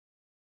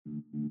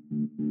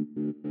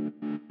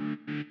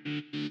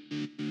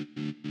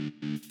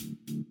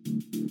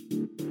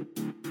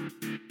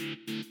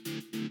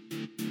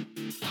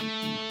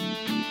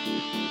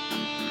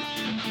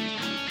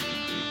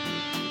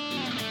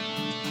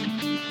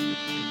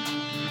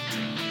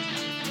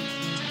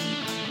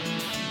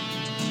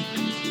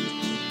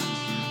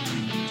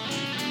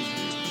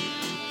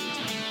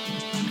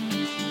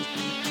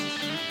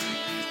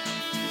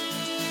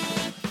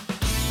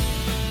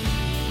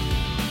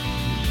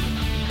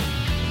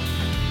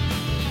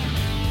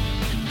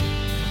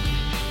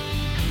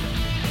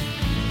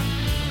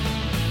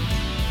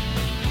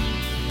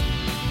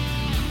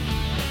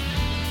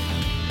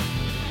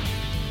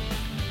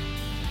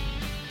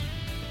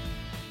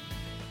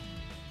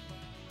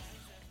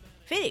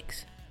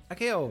Felix,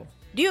 Akio.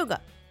 Ryuga,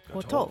 Go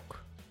will talk. talk.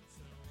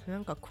 な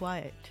んか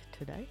quiet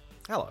today.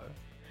 Hello.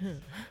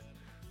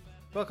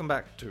 Welcome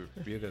back to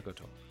Ryuga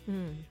Goto. う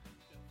ん。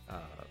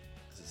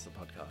 This is the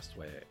podcast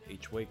where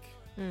each week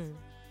うん。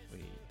 we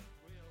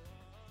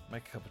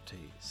make a cup of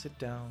tea, sit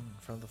down in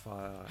front of the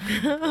fire,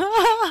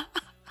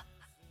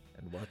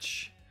 and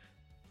watch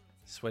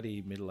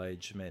sweaty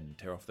middle-aged men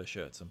tear off their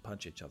shirts and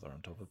punch each other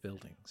on top of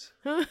buildings.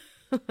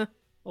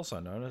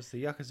 Also known as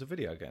the Yakuza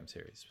video game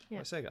series by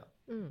Yeah. Sega.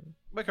 うん。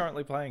 We're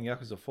currently playing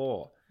Yakuza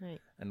 4, はい。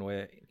 and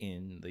we're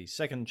in the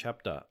second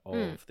chapter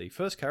of the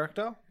first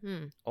character う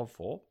ん。 of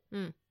 4, う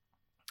ん。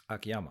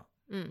 Akiyama.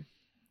 うん。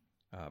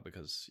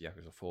 Because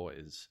Yakuza 4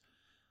 is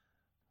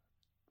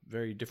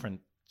very different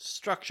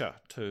structure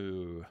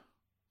to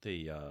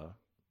the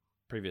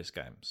previous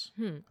games.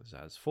 うん。 It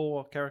has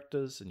 4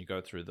 characters and you go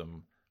through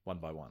them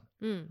one by one,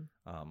 うん。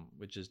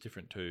 which is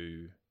different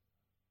to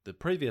the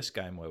previous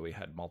game where we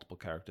had multiple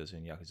characters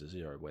in Yakuza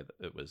 0 where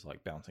it was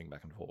like bouncing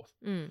back and forth.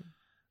 うん。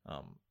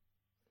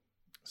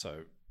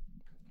 So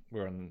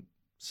we're on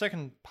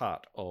second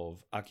part of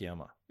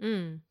Akiyama, う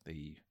ん。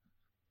 the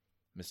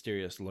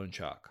mysterious loan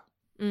shark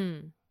う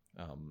ん。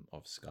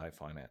 of Sky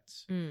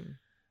Finance. うん。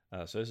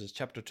 So this is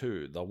chapter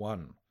 2, the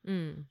one. う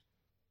ん。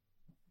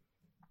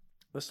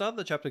 The start of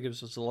the chapter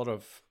gives us a lot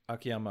of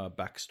Akiyama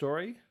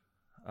backstory.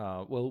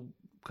 Well,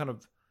 kind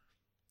of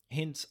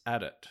hints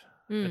at it.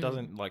 It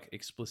doesn't like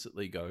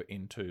explicitly go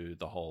into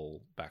the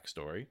whole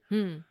backstory, う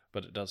ん。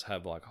 but it does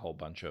have like a whole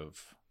bunch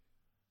of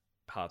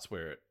parts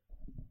where it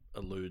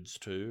alludes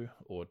to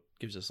or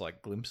gives us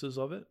like glimpses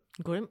of it.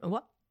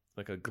 What?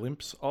 Like a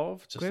glimpse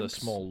of, just Glimpse? a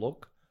small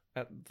look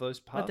at those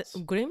parts.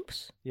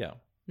 Glimpse? Yeah,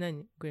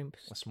 何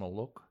Glimpse? a small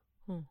look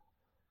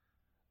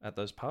at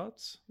those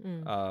parts. う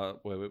ん。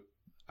 Where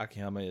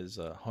Akiyama is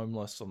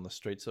homeless on the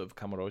streets of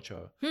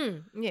Kamurocho. う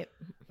ん。Yeah.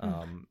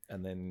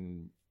 And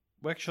then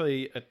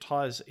actually it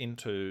ties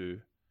into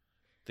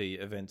the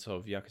events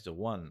of Yakuza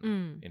 1, う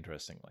ん。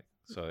 interestingly.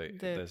 So The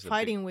there's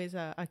fighting with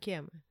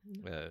Akiyama.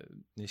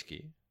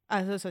 Nishiki.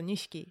 あ、そうそう、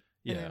錦。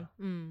 Yeah.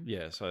 うん。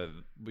 Yeah, so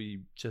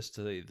we just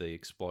see the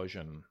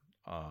explosion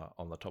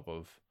on the top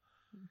of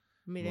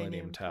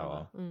Millennium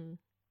Tower うん。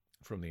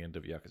 from the end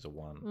of Yakuza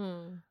 1. う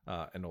ん。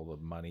 And all the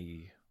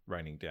money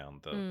raining down,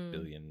 the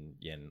billion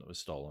yen that was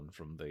stolen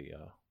from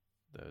the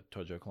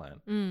Tojo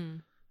clan. う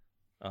ん。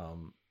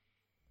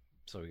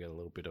 So we get a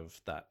little bit of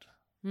that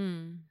う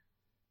ん。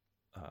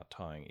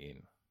 tying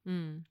in. う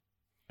ん。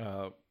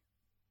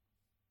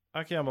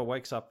 Akiyama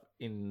wakes up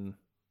in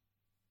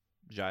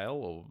jail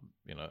or,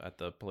 at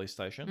the police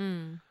う station,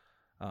 ん。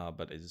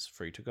 but is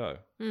free to go.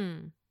 う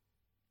ん。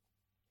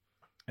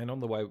 And on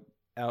the way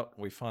out,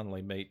 we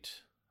finally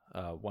meet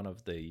one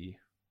of the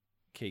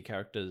key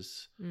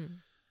characters, う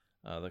ん。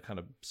 the kind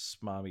of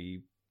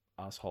smarmy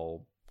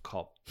asshole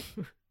cop,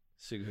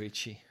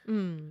 Suguichi. う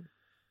ん。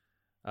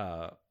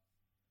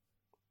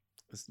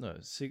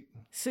 Sugi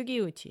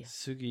杉内。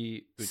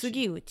 Sugi.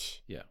 杉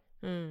内。 Yeah.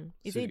 うん。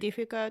Is it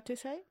difficult to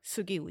say?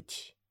 杉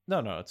内。 No,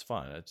 it's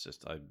fine. It's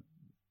just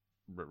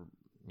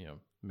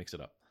mix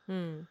it up. う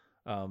ん。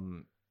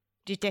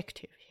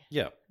 Detective.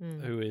 Yeah. う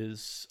ん。 Who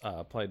is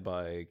played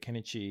by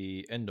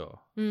Kenichi Endo,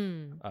 う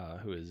ん。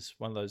 who is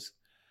one of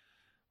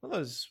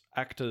those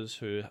actors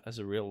who has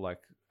a real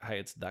like, hey,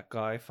 it's that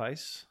guy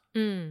face,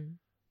 うん。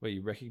 where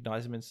you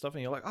recognize him and stuff,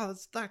 and you're like, oh,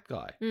 that's that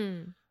guy. う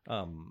ん。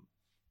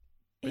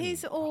 been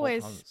He's a whole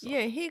always, ton of stuff.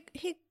 yeah,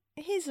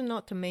 he's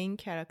not the main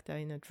character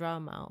in a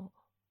drama.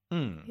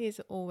 He's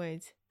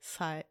always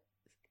side.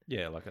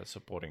 Yeah, like a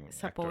supporting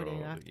actor, or,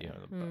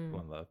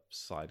 one of the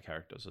side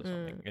characters or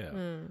something. Yeah. う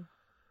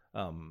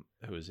ん。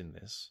 Who is in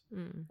this う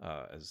ん。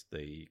 as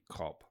the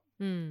cop.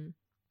 うん。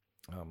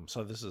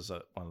 So this is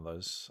one of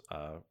those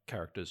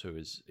characters who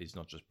is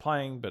not just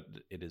playing, but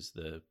it is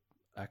the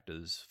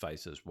actor's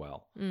face as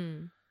well. う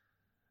ん。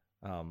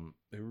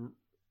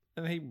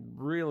 And he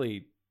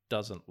really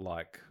doesn't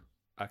like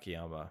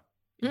Akiyama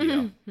う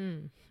here. ん。う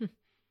ん。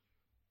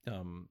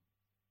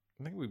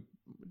 I think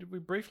did we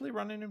briefly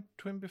run into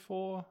him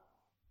before?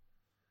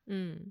 う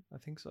ん。 I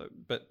think so.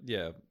 But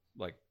yeah,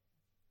 like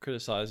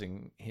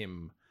criticizing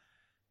him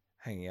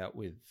hanging out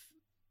with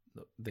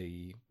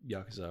the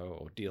Yakuza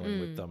or dealing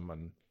with them,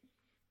 and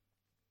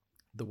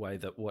the way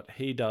that what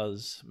he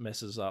does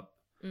messes up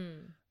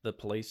the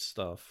police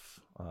stuff,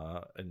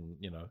 and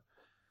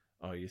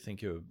oh, you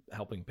think you're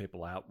helping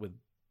people out with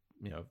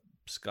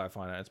Sky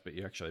Finance, but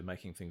you're actually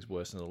making things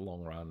worse in the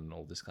long run, and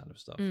all this kind of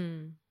stuff.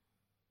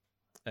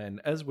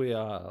 And as we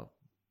are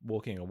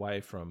walking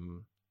away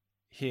from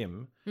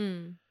him,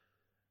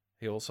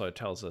 he also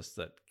tells us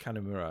that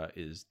Kanemura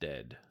is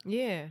dead.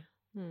 Yeah.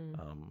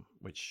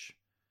 Which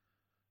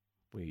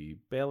we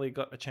barely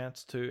got a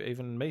chance to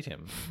even meet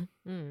him.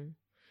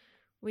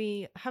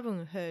 We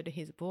haven't heard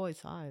his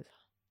voice either.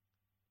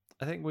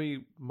 I think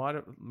we might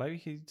have, maybe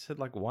he said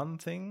like one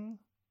thing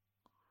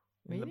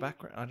in the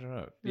background. I don't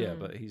know. Yeah,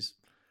 but he's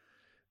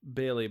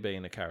barely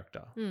been a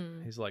character.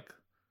 He's like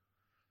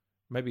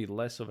maybe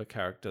less of a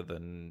character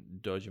than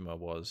Dojima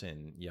was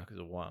in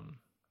Yakuza 1.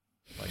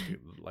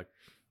 Like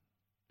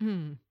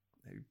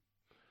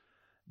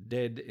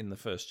dead in the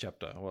first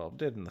chapter. Well,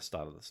 dead in the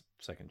start of the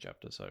second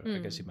chapter, so I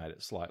guess he made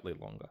it slightly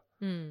longer.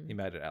 He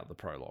made it out of the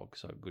prologue,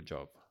 so good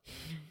job.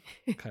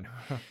 Kind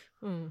of.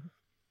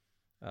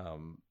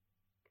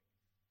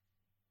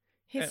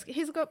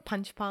 He's got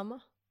punch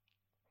palmer.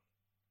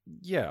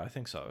 Yeah, I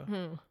think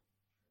so.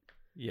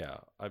 Yeah,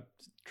 I'm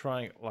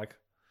trying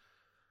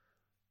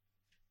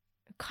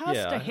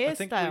cast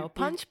hairstyle.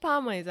 Punch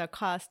palmer is a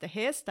cast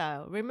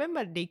hairstyle.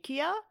 Remember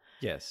Rikia?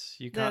 Yes,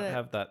 you can't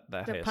have that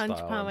the hairstyle punch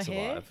palmer and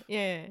survive.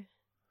 hair.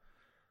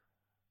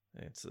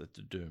 Yeah, it's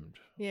doomed.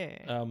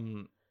 Yeah.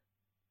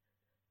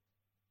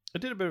 I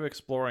did a bit of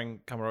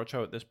exploring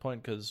Kamurocho at this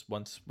point because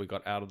once we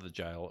got out of the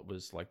jail, it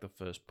was like the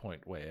first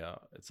point where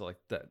it's like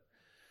that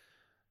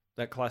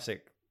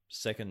classic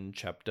second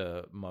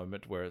chapter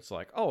moment where it's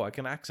like, oh, I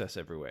can access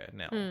everywhere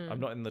now. I'm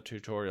not in the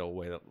tutorial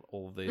where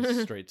all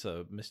these streets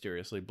are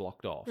mysteriously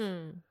blocked off.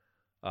 We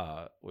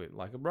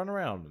run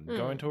around and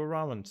go into a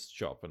ramen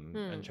shop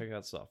and check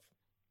out stuff.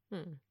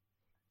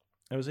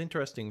 It was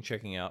interesting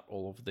checking out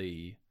all of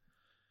the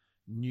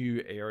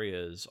new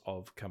areas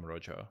of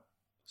Kamurocho.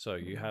 So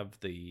you have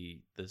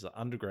there's the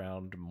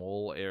underground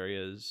mall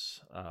areas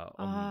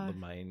on the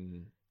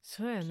main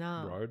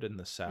road in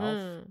the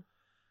south.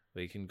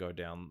 Where you can go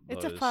down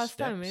those It's a fast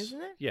steps. time,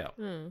 isn't it? Yeah.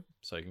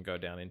 So you can go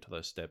down into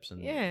those steps and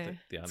the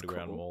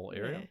underground mall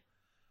area,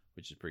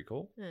 which is pretty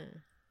cool.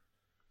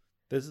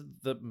 There's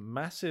the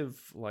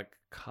massive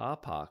car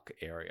park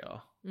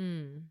area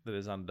that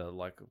is under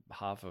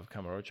half of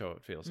Kamurocho,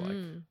 it feels like.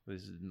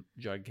 There's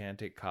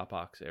gigantic car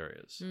parks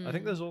areas. I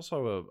think there's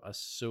also a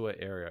sewer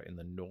area in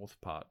the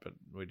north part, but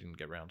we didn't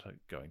get around to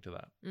going to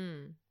that.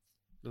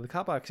 The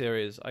car parks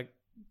areas, I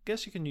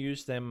guess you can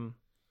use them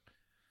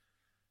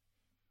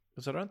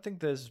because I don't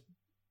think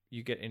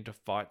you get into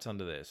fights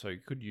under there, so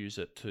you could use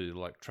it to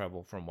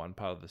travel from one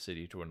part of the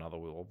city to another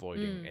while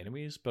avoiding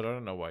enemies, but I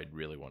don't know why you'd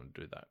really want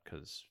to do that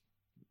because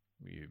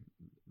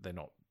they're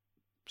not,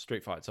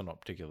 street fights are not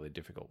particularly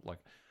difficult.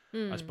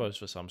 I suppose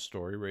for some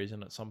story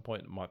reason at some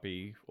point it might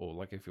be,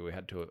 or if we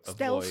had to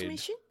stealth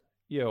mission?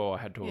 Yeah, or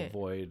had to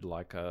avoid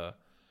a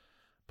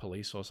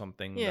police or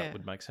something, that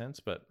would make sense,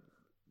 but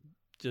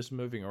just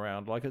moving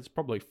around, it's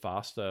probably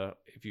faster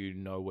if you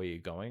know where you're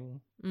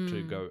going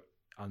to go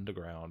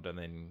underground and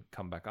then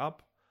come back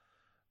up,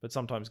 but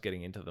sometimes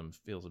getting into them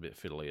feels a bit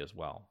fiddly as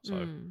well.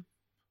 So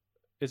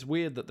it's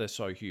weird that they're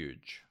so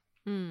huge,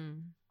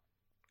 and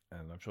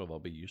I'm sure they'll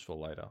be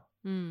useful later.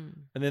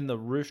 And then the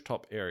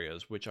rooftop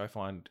areas, which I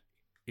find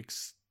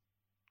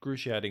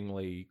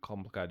excruciatingly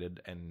complicated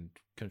and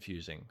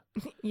confusing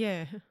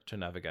to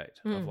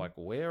navigate. Of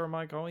where am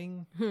I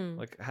going?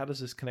 How does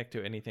this connect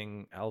to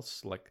anything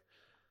else?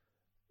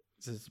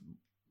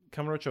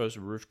 Kamurocho's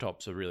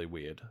rooftops are really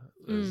weird.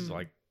 There's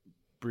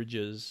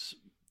bridges,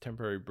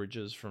 temporary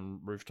bridges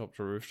from rooftop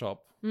to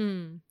rooftop,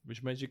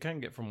 which means you can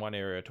get from one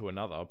area to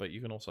another, but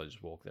you can also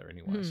just walk there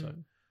anyway. So,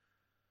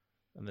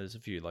 and there's a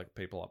few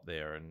people up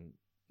there, and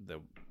there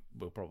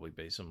will probably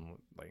be some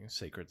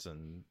secrets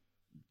and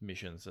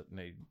missions that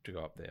need to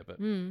go up there. But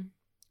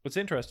it's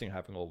interesting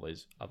having all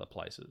these other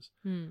places.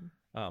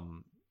 I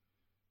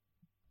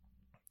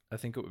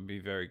think it would be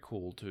very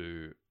cool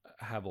to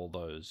have all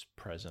those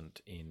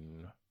present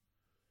in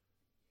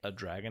a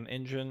Dragon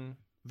Engine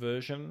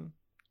version.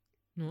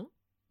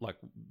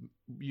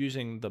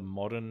 Using the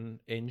modern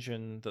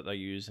engine that they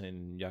use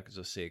in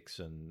Yakuza 6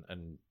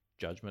 and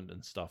Judgment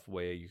and stuff,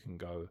 where you can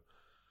go,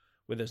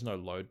 where there's no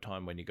load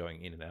time when you're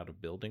going in and out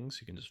of buildings.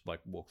 You can just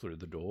walk through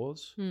the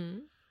doors.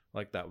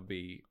 That would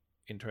be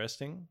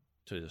interesting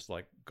to just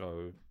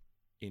go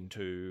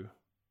into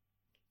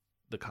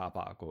the car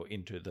park or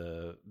into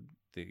the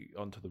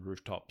onto the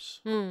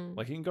rooftops.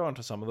 You can go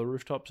onto some of the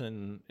rooftops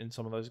in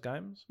some of those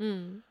games.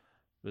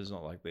 But it's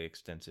not the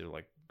extensive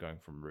going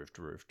from roof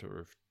to roof to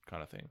roof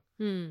kind of thing.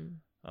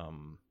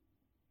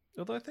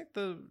 Although I think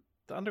the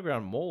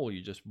underground mall,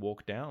 you just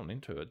walk down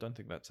into it. I don't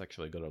think that's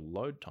actually got a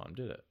load time,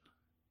 did it?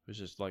 It was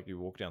just you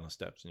walk down the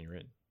steps and you're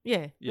in.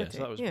 Yeah. So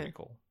that was pretty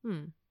cool.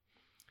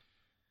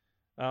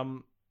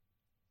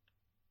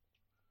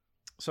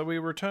 So we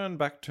return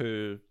back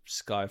to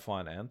Sky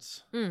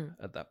Finance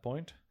at that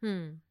point,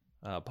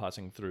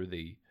 passing through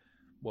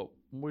what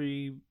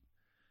we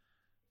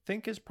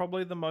think is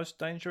probably the most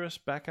dangerous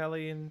back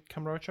alley in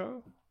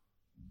Kamurocho,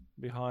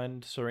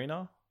 behind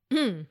Serena.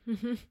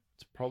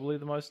 It's probably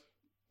the most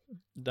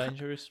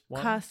dangerous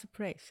one. Cursed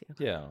place.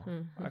 Yeah.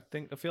 I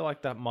feel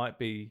like that might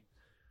be,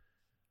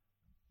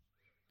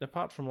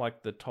 apart from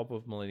like the top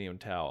of Millennium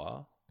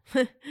Tower.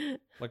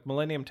 Like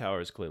Millennium Tower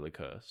is clearly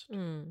cursed.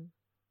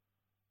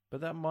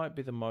 But that might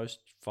be the most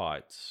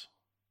fights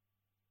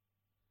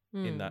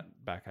in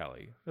that back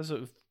alley. There's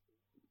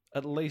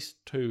at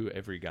least 2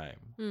 every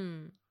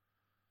game.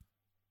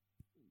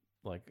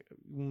 Like,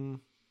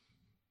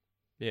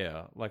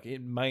 yeah, like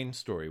in main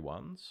story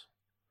ones.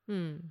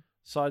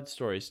 Side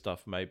story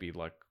stuff, maybe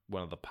like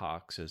one of the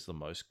parks is the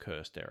most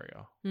cursed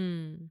area.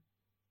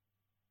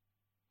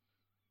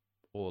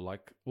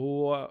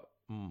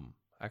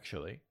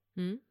 Actually,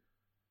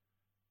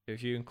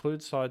 if you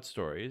include side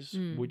stories,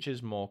 which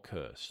is more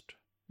cursed?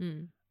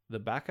 The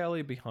back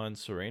alley behind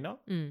Serena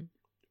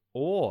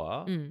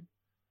or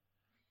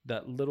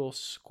that little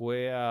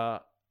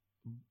square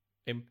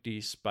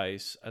empty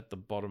space at the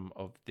bottom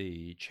of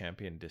the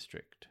Champion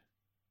District?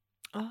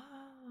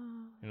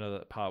 You know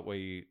that part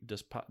where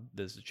there's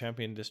the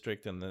Champion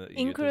District and there's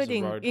a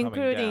road coming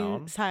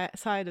down.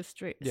 Side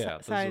street. Yeah,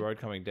 there's a road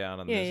coming down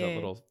and there's a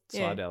little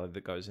side alley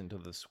that goes into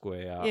the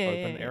square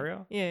open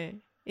area. Yeah.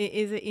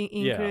 Is it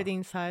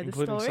including side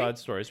including story? Side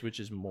stories, which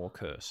is more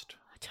cursed.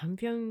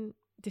 Champion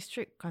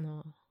District か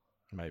な?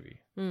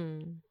 Maybe.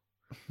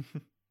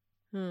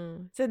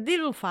 It's a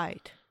little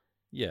fight.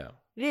 Yeah.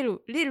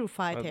 Little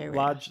fight area.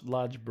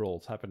 Large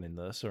brawls happen in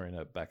the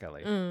Serena back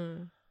alley.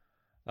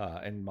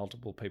 And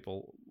multiple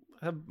people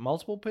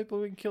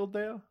been killed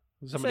there?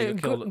 Somebody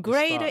got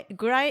killed at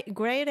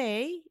grade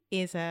A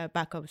is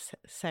back of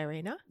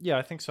Serena. Yeah,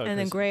 I think so. And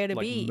then grade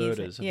like B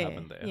murders have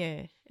happened there.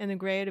 Yeah, and then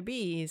grade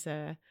B is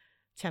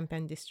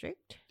Champion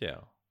District.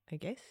 Yeah, I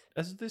guess.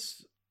 Has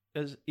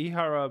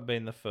Ihara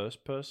been the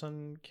first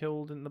person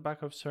killed in the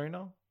back of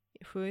Serena?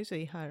 Who is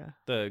Ihara?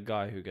 The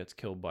guy who gets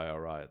killed by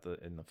Arai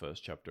in the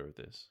first chapter of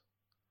this.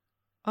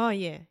 Oh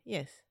yeah,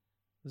 yes.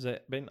 Has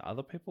there been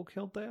other people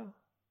killed there?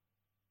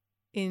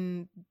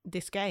 In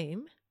this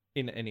game?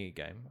 In any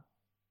game.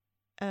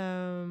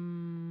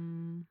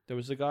 There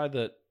was a guy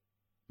that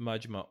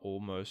Majima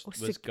almost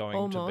was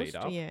going to beat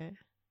up. Yeah.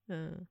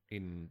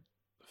 In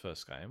the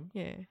first game.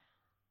 Yeah.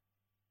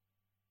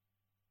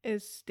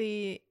 Is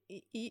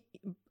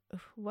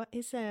what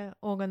is the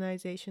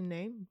organization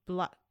name?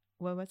 What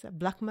was that?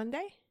 Black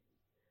Monday?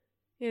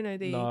 You know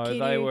the.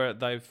 No,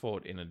 they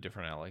fought in a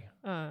different alley.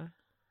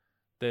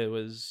 There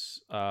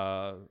was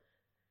a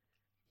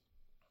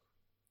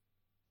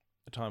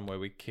time where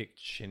we kicked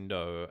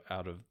Shindo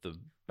out of the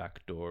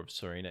back door of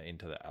Serena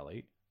into the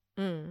alley.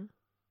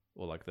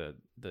 Or like the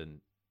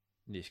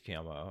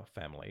Nishikiyama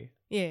family.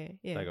 Yeah.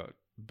 They got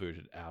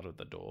booted out of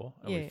the door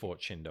and we fought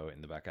Shindo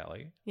in the back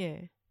alley.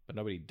 Yeah. But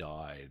nobody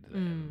died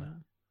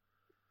then.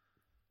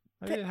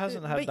 It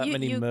hasn't had that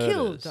many you murders.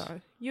 Killed,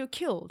 though. You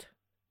killed.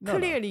 No,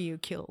 Clearly you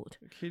killed.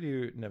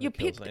 Kiryu never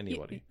kills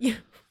anybody.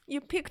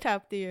 You picked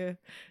up the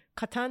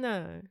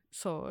katana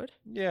sword.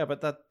 Yeah, but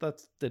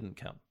that didn't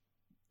count.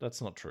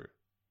 That's not true.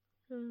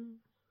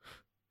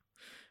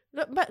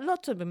 But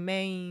lots of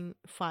main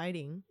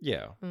fighting.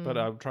 Yeah, but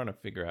I'm trying to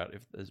figure out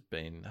if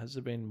has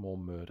there been more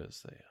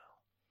murders there?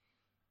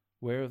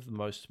 Where have the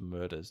most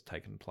murders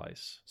taken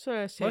place?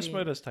 Most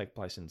murders take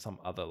place in some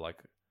other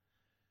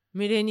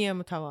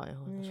Millennium Tower.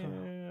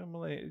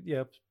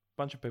 Yeah, a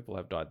bunch of people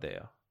have died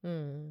there.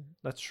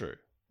 That's true.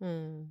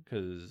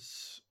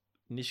 Because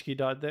Nishiki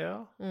died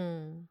there.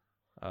 And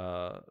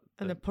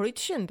the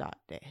politician died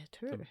there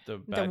too.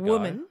 The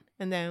woman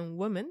and then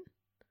woman.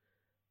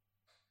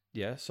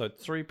 Yeah, so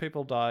 3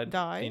 people died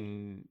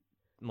in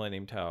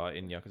Millennium Tower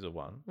in Yakuza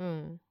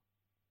 1.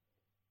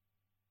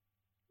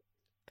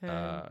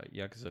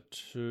 Yakuza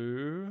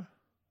 2.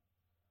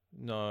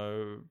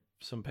 No,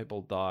 some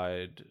people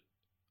died.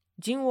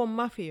 Jinwon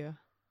Mafia.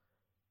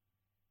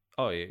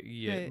 Oh,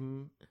 yeah.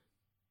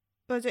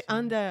 Was it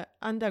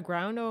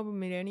underground of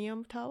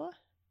Millennium Tower?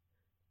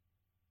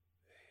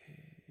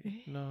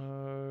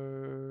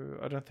 No,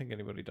 I don't think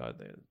anybody died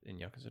there in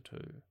Yakuza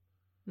 2.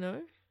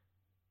 No?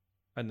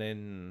 And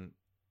then,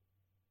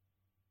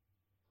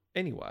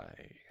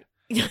 anyway,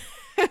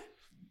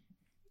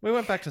 we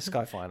went back to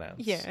Sky Finance.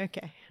 Yeah,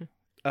 okay.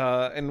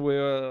 And we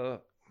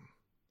were,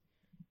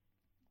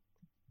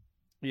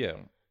 yeah,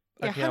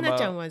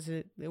 Hana-chan was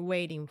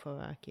waiting for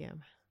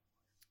Akiyama.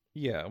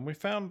 Yeah, and we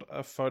found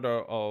a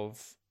photo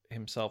of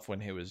himself when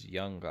he was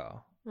younger,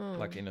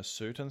 like in a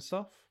suit and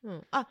stuff.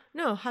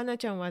 No,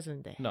 Hana-chan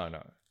wasn't there.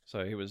 No.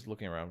 So he was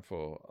looking around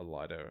for a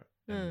lighter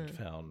and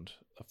found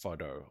a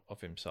photo of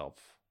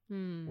himself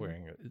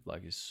wearing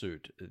like his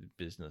suit,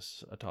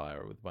 business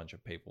attire with a bunch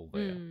of people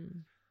there.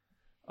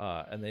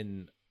 And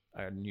then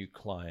a new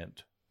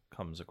client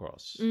comes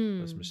across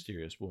this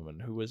mysterious woman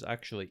who was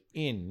actually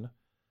in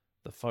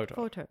the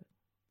photo.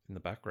 In the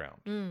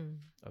background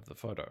of the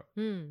photo.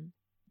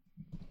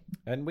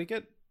 And we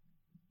get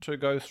to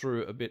go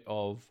through a bit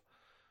of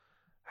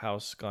how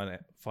Sky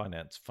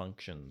Finance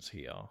functions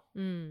here.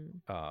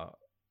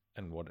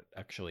 and what it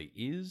actually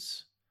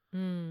is.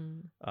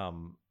 Mm.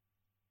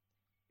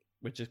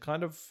 Which is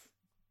kind of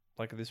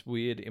like this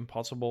weird,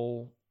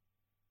 impossible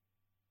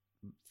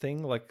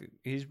thing. Like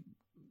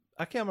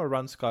Akiyama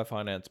runs Sky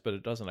Finance, but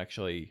it doesn't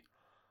actually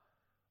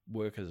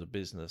work as a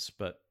business.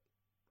 But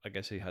I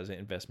guess he has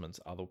investments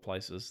other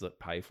places that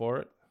pay for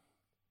it,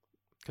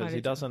 because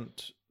he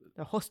doesn't.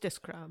 The Hostess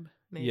Club,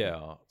 maybe.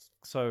 Yeah,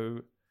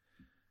 so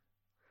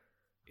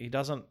he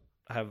doesn't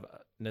have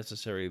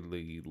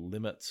necessarily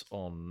limits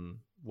on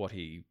what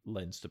he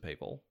lends to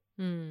people,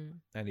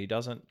 and he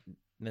doesn't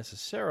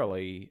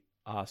necessarily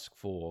ask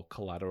for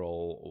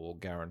collateral or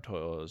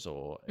guarantors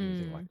or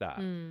anything like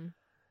that.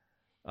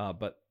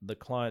 But the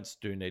clients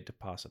do need to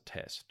pass a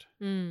test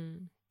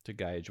to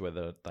gauge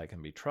whether they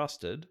can be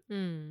trusted.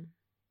 And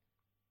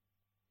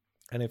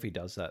if he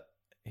does that,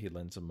 he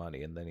lends them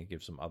money, and then he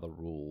gives them other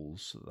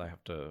rules that they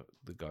have to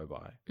go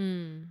by.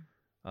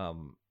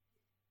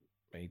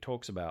 He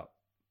talks about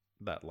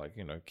that, like,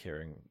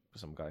 caring.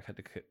 Some guy had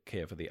to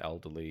care for the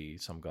elderly.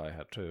 Some guy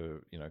had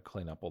to,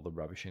 clean up all the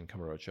rubbish in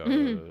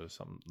Kamurocho.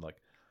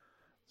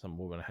 Some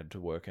woman had to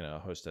work in a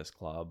hostess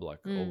club. Like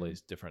all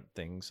these different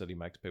things that he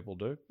makes people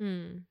do.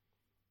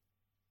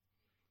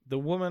 The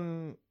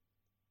woman,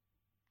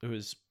 who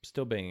is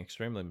still being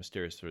extremely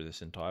mysterious through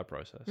this entire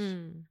process,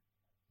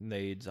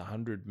 needs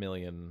 100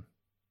 million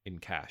in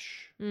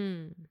cash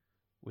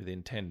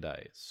within 10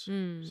 days.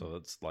 So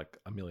that's like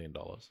 $1 million,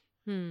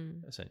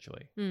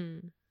 essentially,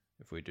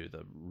 if we do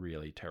the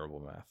really terrible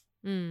math.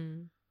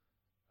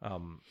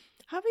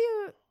 Have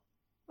you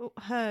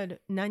heard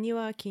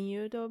Naniwa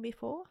Kinyudo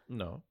before?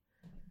 No.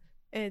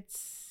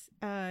 It's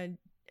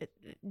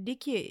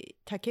Riki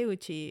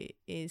Takeuchi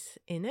is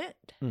in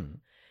it,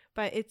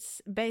 but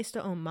it's based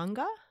on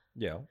manga.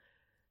 Yeah.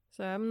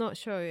 So I'm not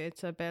sure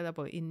it's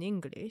available in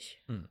English.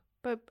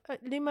 But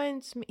he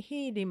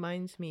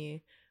reminds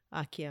me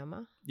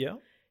Akiyama. Yeah.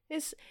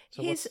 He's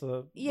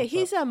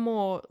a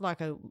more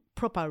like a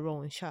proper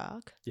loan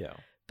shark. Yeah.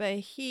 But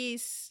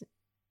he's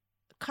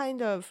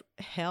kind of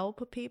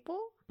help people,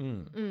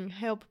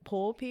 help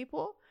poor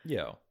people.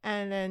 Yeah.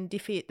 And then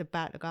defeat the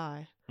bad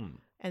guy.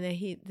 And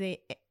then the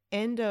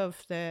end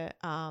of the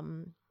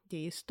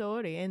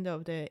story, end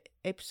of the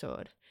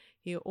episode,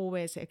 he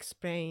always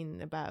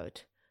explain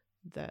about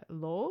the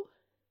law.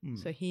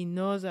 So he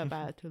knows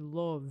about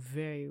law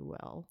very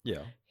well.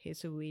 Yeah.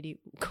 He's really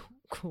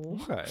cool.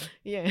 Okay.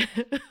 Yeah.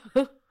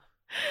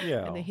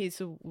 Yeah. And then he's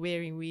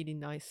wearing really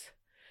nice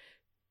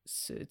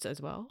suits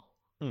as well.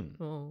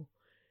 Oh.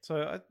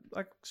 So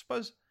I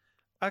suppose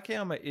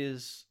Akiyama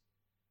is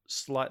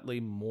slightly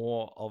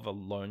more of a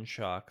loan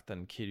shark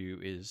than Kiryu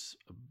is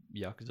a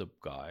Yakuza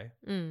guy,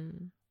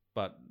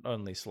 but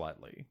only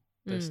slightly.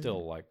 They're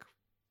still like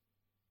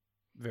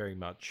very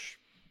much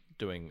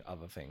doing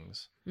other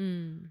things.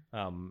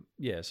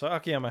 So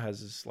Akiyama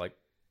has this, like,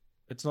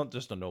 it's not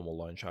just a normal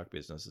loan shark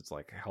business, it's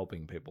like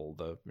helping people,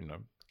 the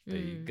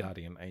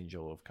guardian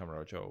angel of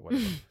Kamurocho or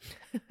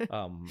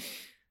whatever.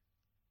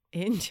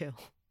 Angel.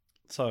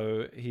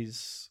 So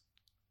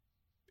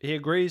he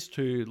agrees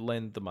to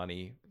lend the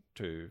money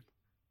to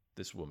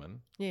this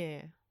woman.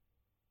 Yeah.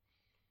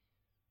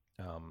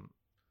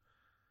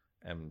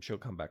 And she'll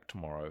come back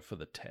tomorrow for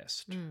the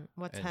test.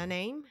 What's her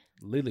name?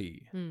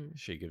 Lily.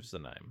 She gives the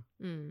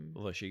name.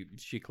 Although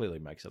she clearly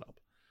makes it up.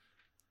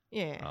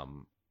 Yeah.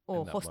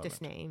 Or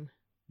hostess name.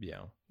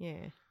 Yeah.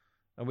 Yeah.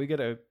 And we get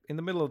in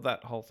the middle of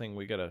that whole thing,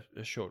 we get a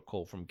short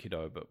call from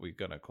Kido, but we're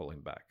going to call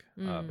him back.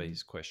 But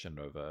he's questioned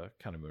over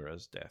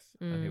Kanemura's death,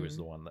 and he was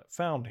the one that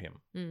found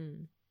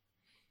him.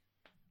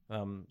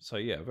 So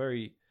yeah,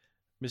 very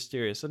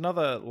mysterious.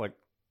 Another, like,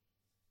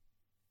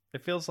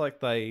 it feels like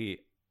they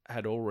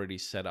had already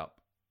set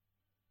up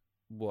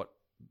what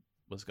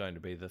was going to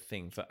be the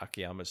thing for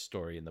Akiyama's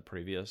story in the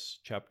previous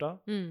chapter.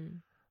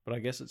 But I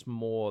guess it's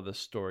more the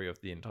story of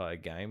the entire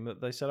game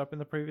that they set up in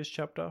the previous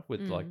chapter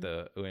with like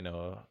the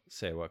Ueno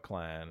Seiwa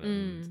clan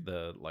and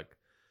the, like,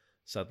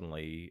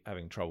 suddenly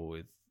having trouble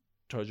with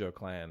Tojo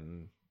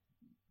clan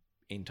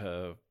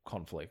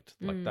inter-conflict,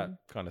 like that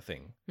kind of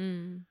thing.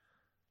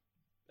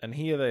 And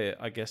here,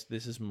 I guess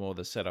this is more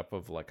the setup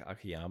of, like,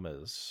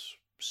 Akiyama's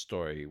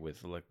story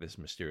with, like, this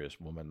mysterious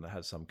woman that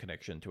has some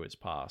connection to its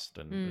past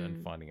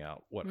and finding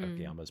out what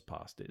Akiyama's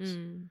past is.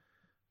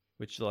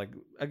 Which, like,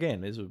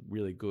 again, is a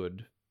really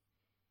good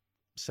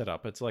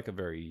setup. It's like a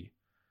very,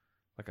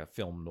 like a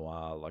film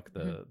noir, like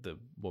the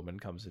woman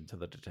comes into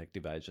the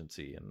detective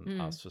agency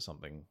and asks for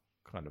something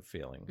kind of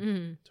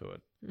feeling to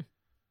it.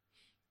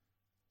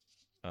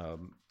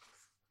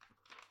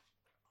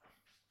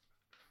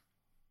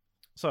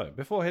 So,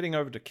 before heading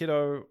over to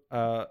Kido,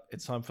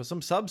 it's time for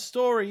some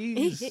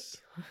sub-stories.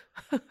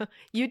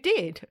 You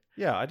did?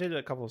 Yeah, I did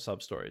a couple of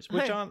sub-stories,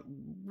 which aren't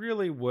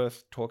really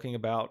worth talking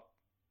about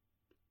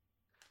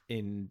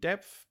in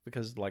depth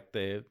because, like,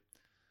 they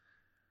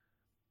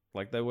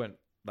weren't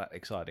that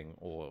exciting,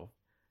 or,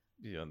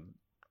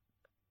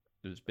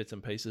 there's bits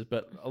and pieces,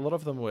 but a lot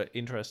of them were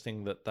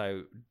interesting that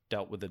they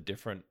dealt with a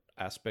different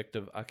aspect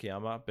of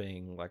Akiyama,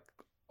 being, like,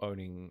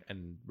 owning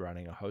and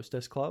running a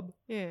hostess club.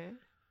 Yeah.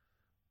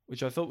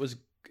 Which I thought was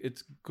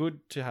it's good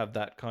to have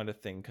that kind of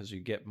thing because you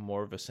get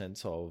more of a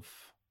sense of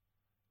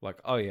like,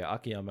 oh yeah,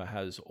 Akiyama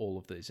has all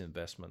of these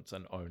investments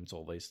and owns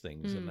all these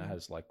things, and it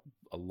has like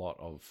a lot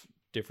of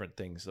different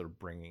things that are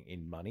bringing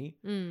in money.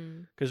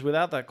 Because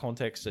without that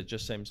context, it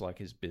just seems like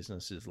his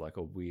business is like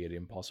a weird,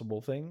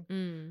 impossible thing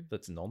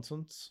that's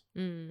nonsense.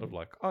 Of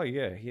like, oh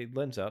yeah, he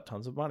lends out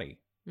tons of money,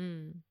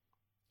 and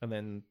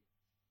then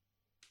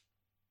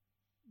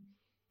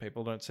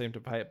people don't seem to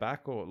pay it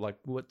back, or like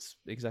what's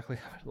exactly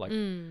like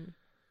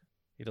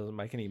he doesn't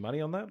make any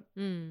money on that.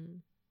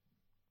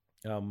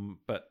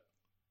 But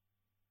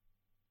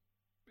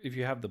if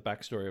you have the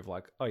backstory of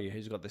like, oh yeah,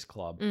 he's got this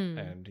club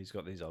and he's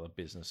got these other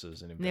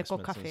businesses and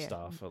investments and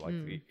stuff, like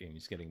and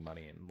he's getting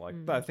money in, like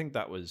I think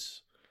that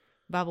was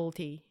bubble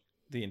tea,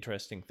 the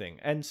interesting thing,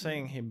 and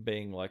seeing him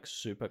being like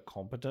super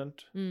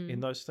competent in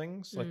those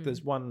things. Like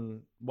there's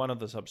one of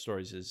the sub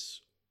stories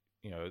is,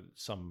 you know,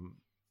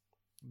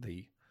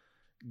 the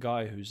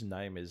guy whose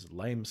name is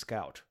Lame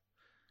Scout.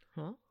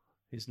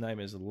 His name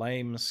is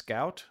Lame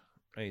Scout,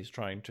 and he's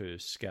trying to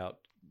scout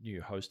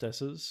new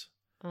hostesses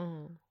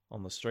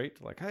on the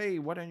street. Like, hey,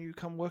 why don't you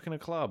come work in a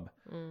club?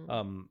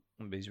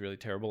 He's really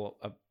terrible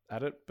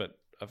at it, but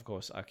of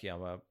course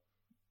Akiyama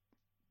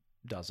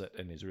does it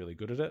and is really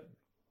good at it.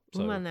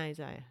 So,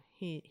 womanizer.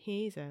 He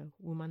is a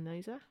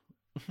womanizer.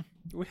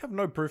 We have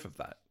no proof of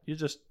that. You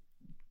just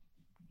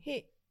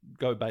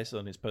go based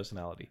on his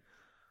personality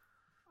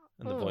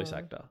and the voice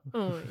actor.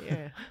 Oh,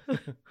 yeah.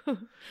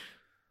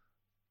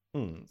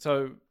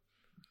 So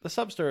the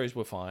sub-stories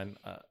were fine.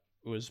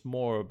 It was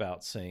more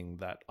about seeing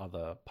that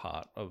other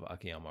part of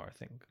Akiyama, I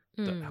think,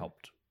 that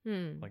helped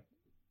like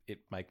it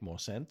make more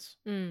sense.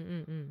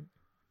 And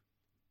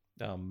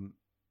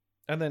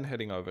then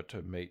heading over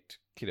to meet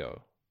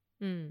Kido.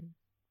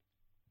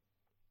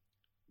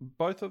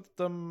 Both of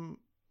them...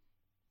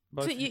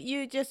 So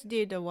you just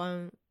did a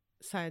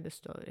one-side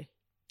story?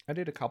 I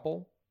did a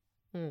couple,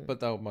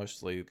 but they were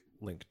mostly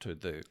linked to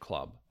the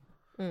club.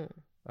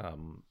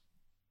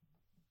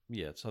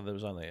 Yeah, so there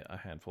was only a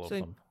handful of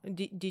them.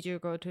 Did you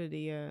go to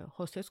the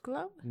hostess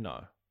club?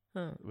 No.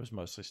 It was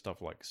mostly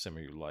stuff like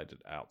semi-related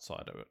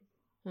outside of it.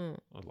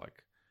 Or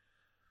like,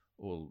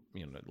 well,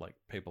 you know, like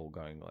people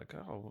going like,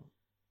 oh,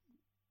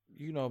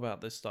 you know about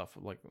this stuff.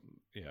 Like,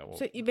 yeah. Well,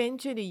 so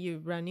eventually you're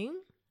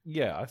running?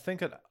 Yeah, I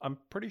think I'm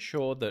pretty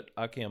sure that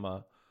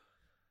Akiyama,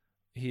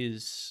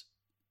 his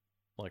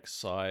like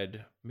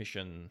side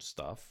mission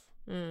stuff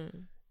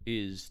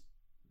is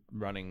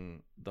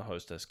running the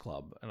hostess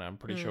club, and I'm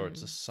pretty sure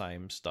it's the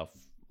same stuff,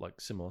 like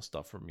similar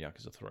stuff from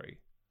Yakuza 3.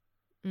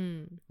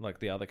 Like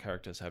the other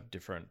characters have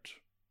different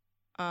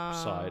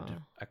side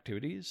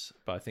activities,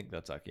 but I think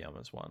that's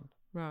Akiyama's one,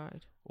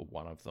 right? Or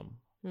one of them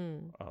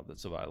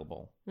that's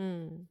available.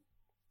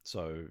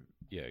 So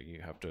yeah, you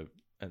have to,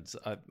 and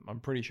I'm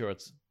pretty sure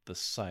it's the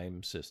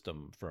same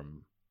system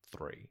from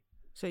 3.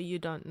 So you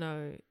don't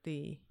know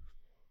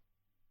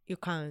you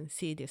can't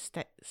see the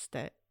state.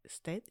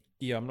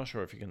 Yeah, I'm not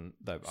sure if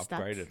they've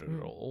upgraded it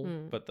at all,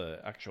 but the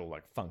actual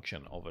like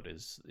function of it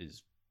is,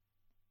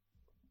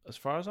 as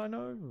far as I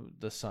know,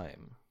 the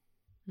same.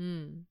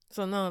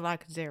 So no,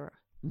 like 0.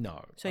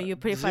 No. So you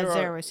prefer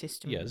 0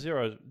 system? Yeah,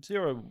 zero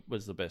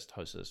was the best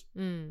hostess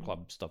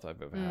club stuff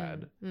I've ever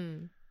had.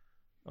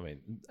 I mean,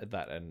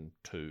 that and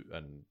 2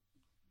 and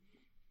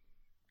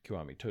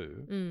Kiwami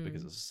 2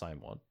 because it's the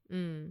same one.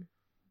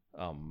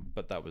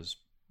 But that was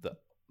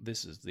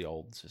this is the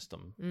old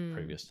system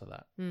previous to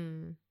that.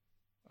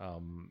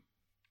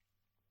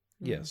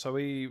 Yeah, so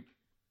we,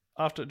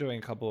 after doing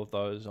a couple of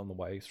those on the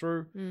way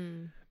through,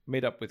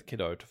 meet up with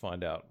Kido to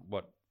find out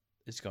what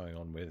is going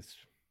on with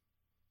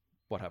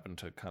what happened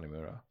to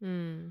Kanimura.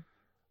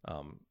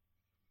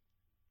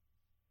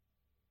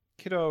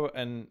 Kido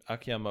and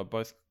Akiyama are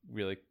both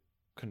really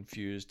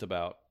confused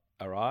about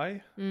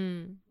Arai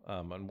and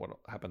what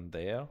happened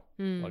there.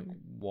 Like,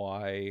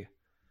 why...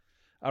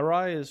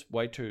 Arai is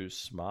way too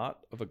smart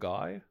of a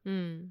guy.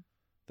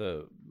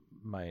 The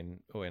main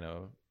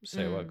Ueno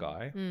Sewa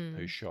guy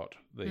who shot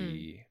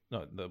the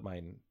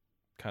main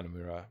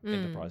Kanimura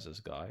Enterprises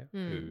guy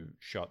who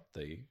shot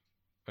the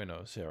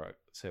Ueno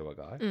Sewa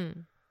guy.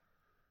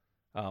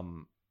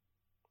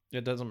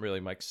 It doesn't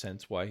really make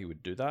sense why he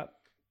would do that,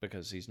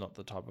 because he's not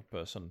the type of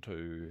person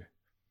to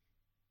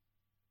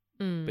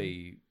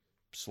be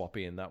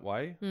sloppy in that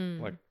way.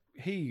 Like,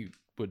 he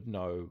would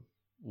know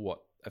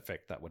what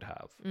effect that would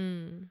have.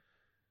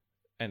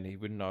 And he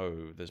would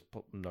know there's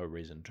no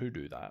reason to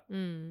do that.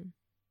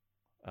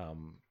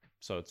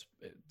 So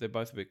they're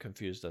both a bit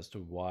confused as to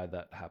why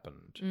that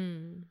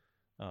happened,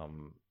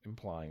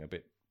 implying a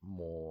bit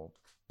more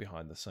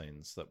behind the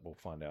scenes that we'll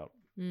find out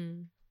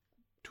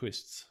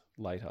twists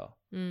later.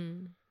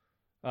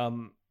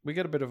 We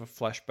get a bit of a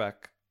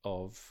flashback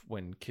of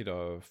when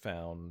Kido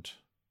found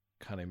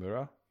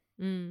Kanimura.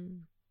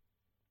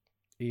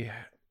 He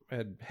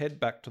had head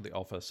back to the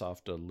office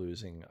after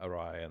losing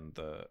Arai and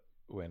the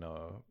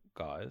Ueno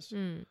guys.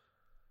 And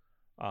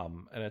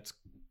it's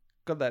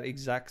got that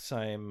exact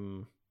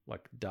same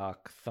like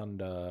dark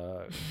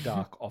thunder,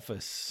 dark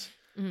office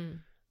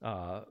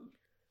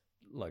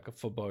like a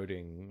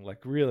foreboding,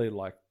 like really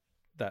like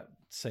that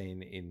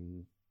scene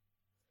in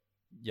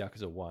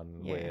Yakuza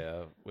 1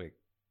 where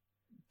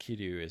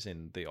Kiryu is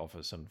in the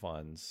office and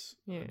finds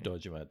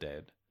Dojima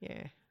dead.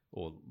 Yeah.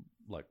 Or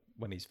like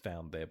when he's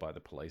found there by the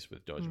police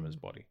with Dojima's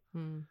body.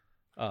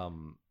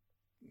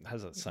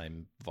 Has that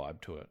same vibe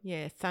to it.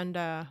 Yeah,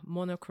 thunder,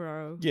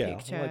 monochrome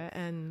picture,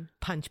 and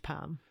punch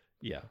palm.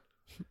 Yeah.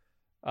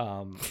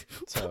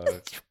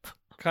 So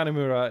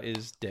Kanemura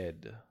is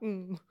dead,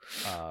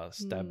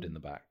 stabbed in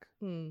the back,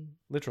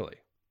 literally.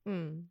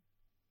 And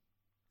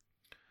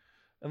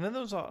then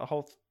there was a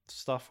whole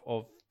stuff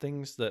of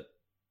things that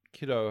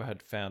Kido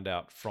had found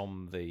out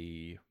from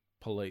the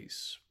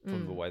police,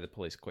 from the way the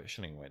police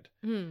questioning went,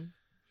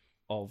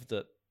 of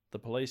that the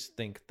police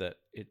think that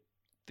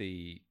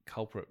the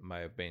culprit may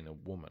have been a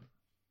woman.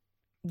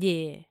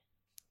 Yeah.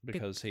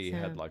 Because he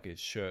had like his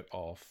shirt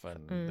off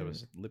and there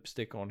was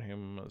lipstick on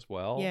him as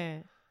well. Yeah.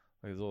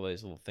 There's all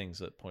these little things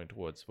that point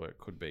towards where it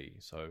could be.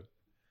 So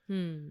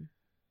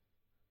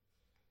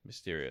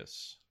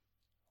mysterious.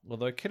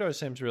 Although Kido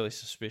seems really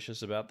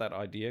suspicious about that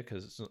idea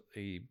because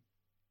he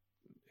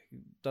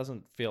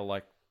doesn't feel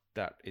like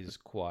that is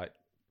quite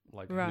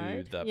like who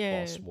that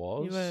boss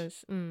was. He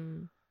was.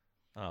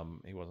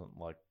 He wasn't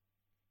like,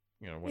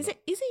 Is it?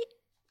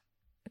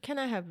 Can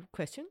I have a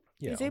question?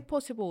 Yeah. Is it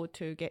possible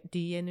to get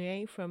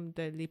DNA from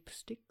the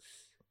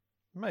lipsticks?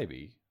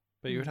 Maybe,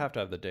 but you would have to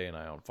have the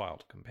DNA on file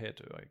to compare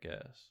to, I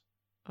guess.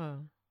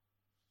 Oh.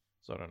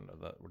 So I don't know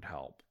if that would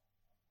help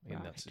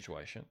in that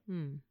situation.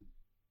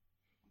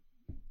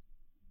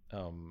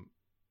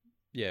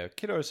 Yeah,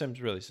 Kido seems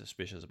really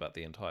suspicious about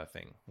the entire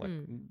thing. Like,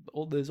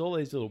 there's all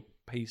these little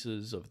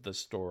pieces of the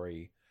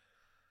story,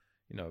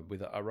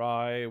 with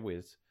Arai,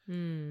 with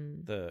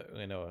the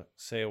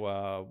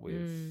Seiwa,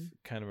 with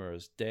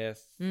Kanemura's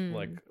death,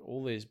 like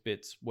all these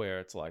bits where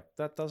it's like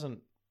that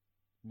doesn't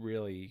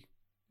really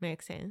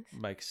make sense.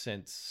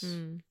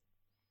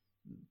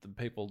 The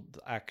people's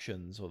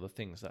actions or the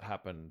things that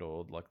happened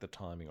or like the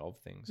timing of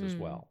things as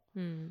well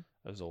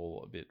is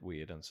all a bit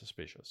weird and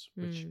suspicious,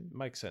 which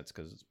makes sense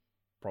because it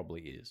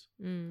probably is.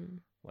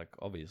 Like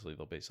obviously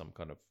there'll be some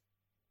kind of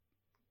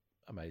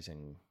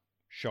amazing,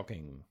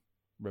 shocking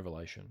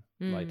revelation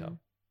later.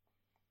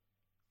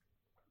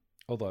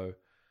 Although,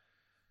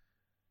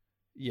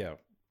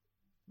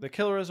 the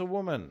killer is a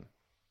woman.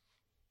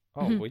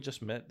 Oh, we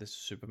just met this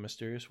super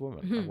mysterious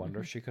woman. I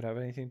wonder if she could have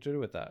anything to do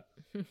with that.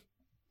 Who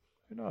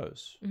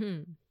knows?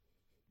 And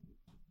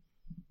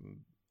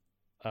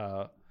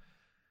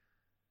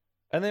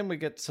then we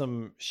get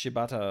some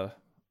Shibata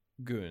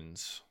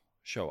goons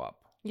show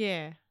up.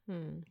 Yeah.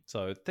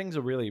 So things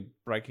are really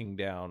breaking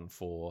down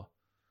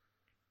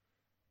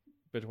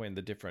between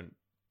the different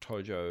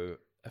Tojo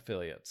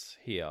affiliates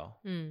here.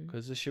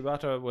 Because the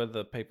Shibata were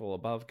the people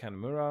above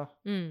Kanemura,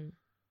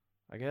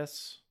 I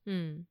guess.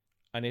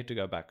 I need to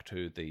go back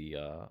to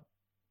the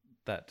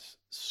that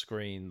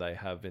screen they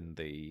have in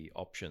the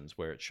options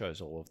where it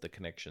shows all of the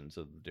connections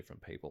of the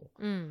different people,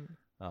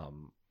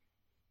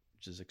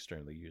 which is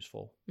extremely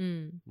useful,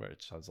 where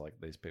it shows like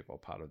these people are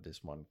part of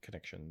this one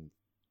connection,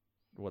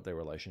 what their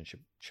relationship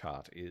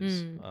chart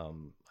is.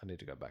 I need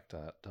to go back to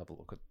that to have a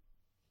look at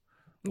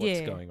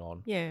what's going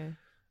on. Yeah.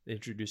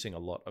 Introducing a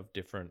lot of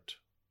different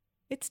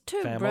it's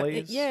two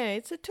families.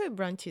 It's two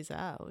branches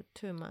out,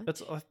 too much.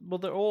 It's well,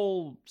 they're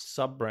all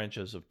sub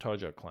branches of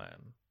Tojo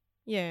Clan.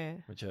 Yeah.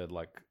 Which are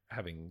like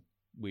having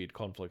weird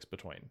conflicts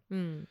between.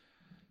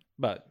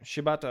 But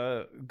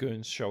Shibata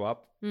goons show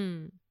up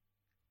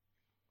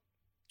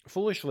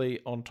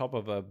foolishly on top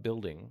of a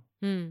building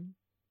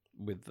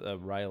with a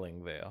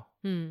railing there.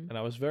 And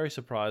I was very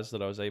surprised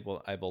that I was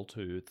able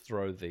to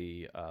throw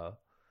the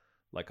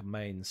like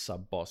main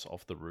sub boss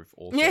off the roof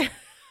also. Yeah.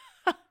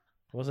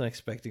 I wasn't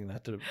expecting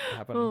that to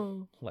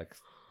happen. Like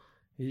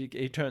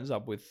he turns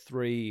up with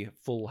 3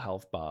 full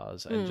health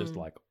bars and just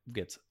like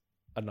gets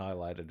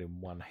annihilated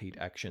in one heat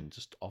action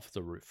just off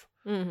the roof.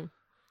 It's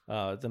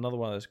another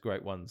one of those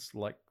great ones,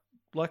 like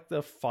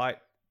the fight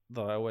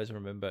that I always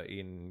remember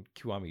in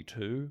Kiwami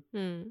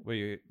 2,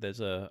 where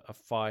there's a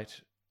fight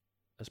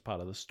as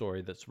part of the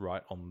story that's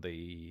right on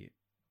the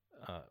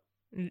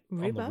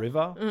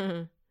river.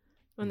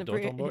 On the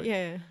bridge,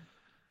 yeah.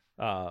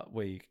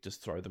 Where you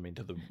just throw them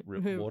into the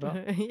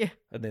water.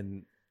 And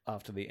then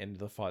after the end of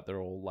the fight, they're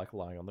all like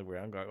lying on the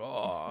ground going,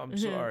 "Oh, I'm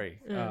sorry."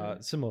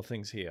 Similar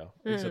things here,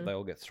 except they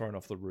all get thrown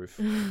off the roof.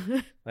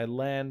 They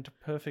land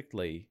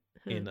perfectly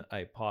in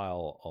a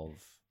pile of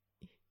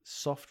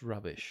soft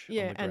rubbish.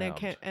 Yeah, on the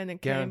ground. and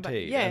it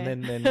guaranteed. Came back.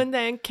 Yeah, and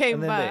then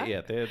came back.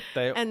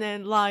 And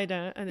then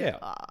lighter. And then,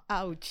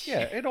 ouch.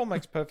 Yeah, it all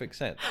makes perfect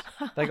sense.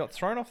 They got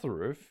thrown off the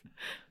roof.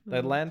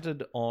 They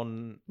landed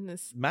on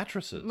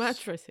mattresses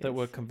that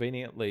were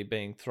conveniently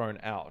being thrown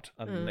out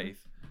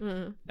underneath.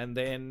 And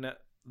then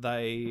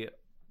they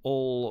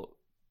all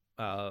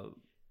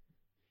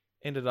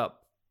ended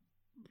up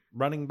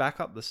running back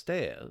up the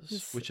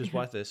stairs, which is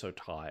why they're so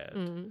tired.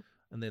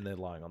 And then they're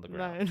lying on the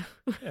ground.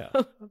 Yeah,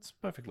 that's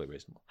perfectly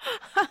reasonable.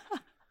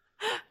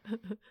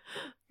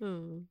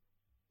 And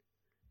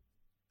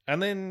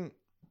then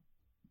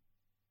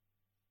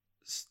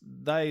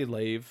they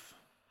leave,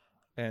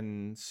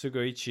 and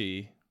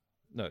Sugiuchi,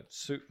 no,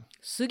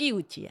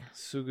 Sugiuchi や。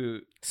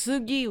 Sugiuchi,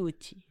 杉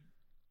内。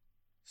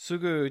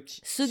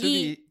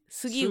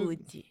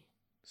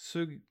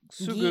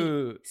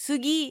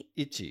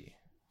 Sugiichi.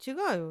 違う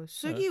よ。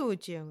杉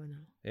内やが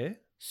な。Eh?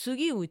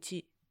 杉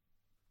内。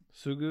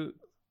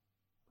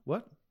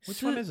 What?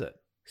 Which one is it?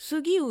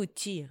 杉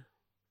内や。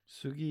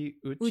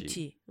 Sugiuchi.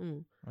 内。う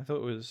ん。 I thought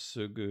it was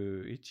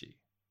Sugiichi.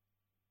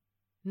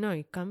 No,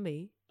 it can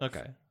be.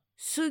 Okay.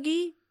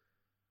 杉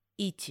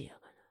一やが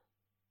な。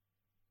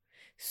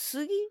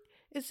杉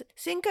is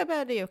think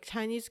about your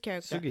Chinese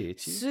character.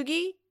 Sugiichi?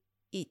 杉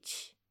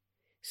一。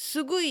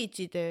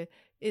Sugiichi de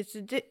it's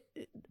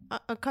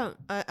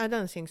I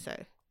don't think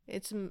so.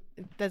 It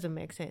doesn't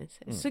make sense.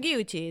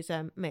 Sugiuchi is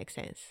makes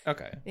sense.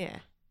 Okay. Yeah.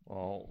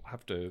 Well, I'll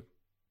have to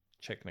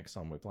check next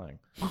time we're playing.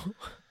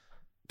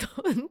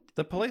 Don't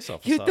The police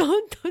officer. you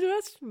don't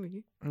trust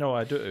me. No,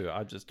 I do.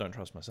 I just don't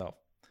trust myself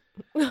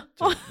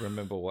to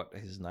remember what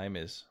his name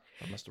is.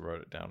 I must have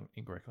wrote it down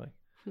incorrectly.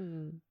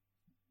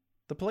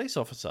 The police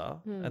officer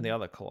and the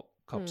other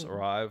cops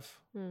arrive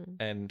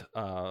and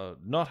are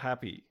not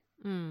happy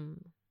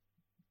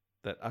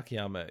that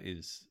Akiyama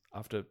is,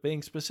 after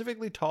being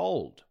specifically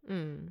told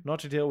not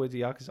to deal with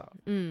the Yakuza.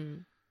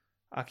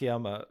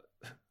 Akiyama,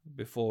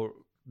 before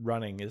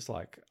running, is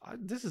like,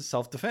 this is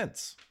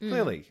self-defense.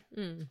 Clearly.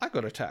 I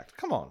got attacked.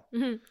 Come on.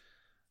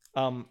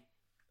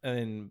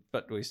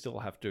 But we still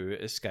have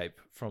to escape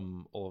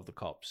from all of the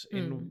cops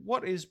in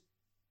what is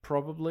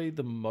probably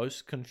the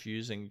most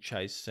confusing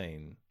chase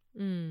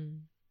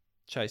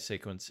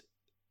sequence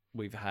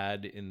we've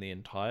had in the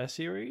entire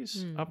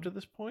series up to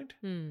this point,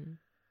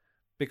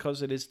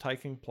 because it is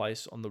taking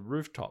place on the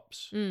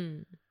rooftops,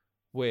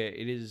 where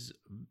it is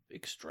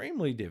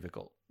extremely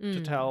difficult to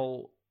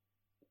tell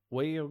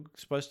where you're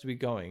supposed to be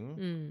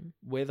going,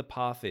 where the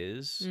path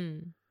is.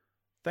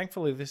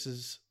 Thankfully, this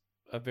is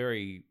a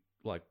very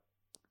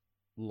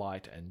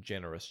light and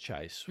generous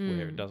chase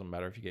where it doesn't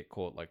matter if you get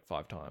caught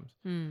 5 times.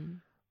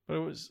 But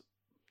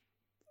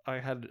I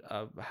had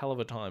a hell of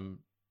a time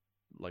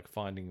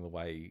finding the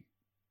way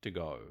to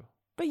go.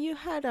 But you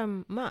had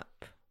a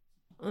map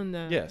on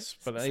the Yes,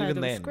 but side even of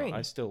the then screen.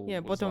 I still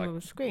was bottom of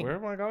the screen. Where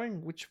am I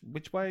going?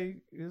 Which way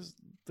is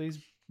these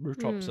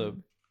rooftops are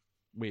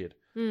weird.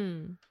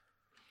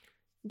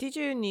 Did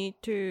you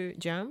need to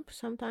jump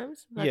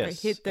sometimes?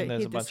 Yes, and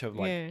there's a hit bunch of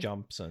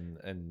jumps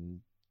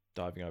and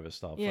diving over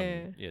stuff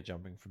and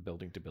jumping from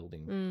building to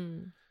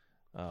building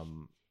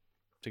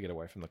to get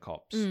away from the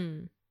cops.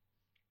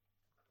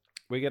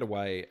 We get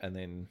away, and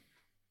then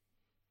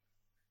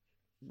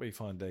we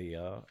find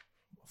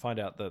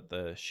out that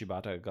the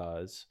Shibata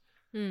guys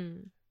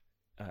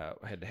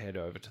had to head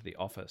over to the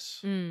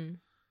office. And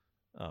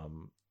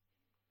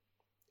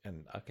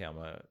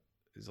Akiyama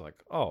is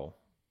like, "Oh,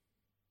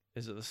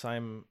 is it the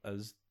same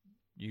as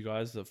you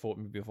guys that fought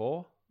me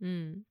before?"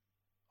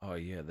 Oh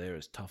yeah, they're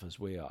as tough as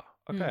we are.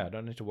 Okay, I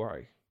don't need to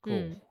worry.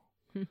 Cool.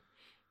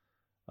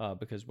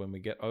 Because when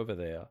we get over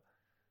there,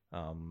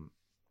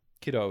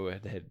 Kido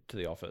had headed to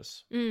the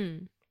office.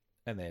 And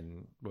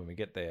then when we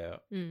get there,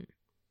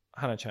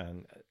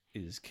 Hana-chan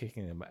is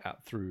kicking them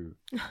out through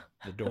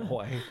the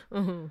doorway.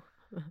 And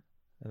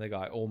the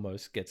guy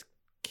almost gets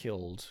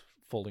killed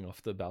falling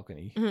off the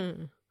balcony.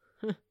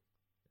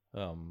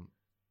 And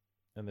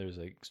there's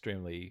an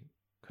extremely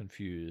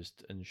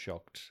confused and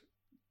shocked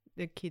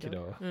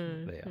Kido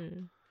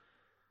there.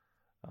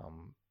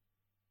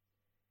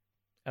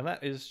 And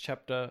that is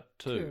chapter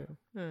 2.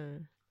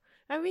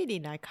 I really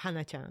like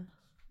Hana-chan.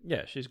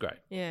 Yeah, she's great.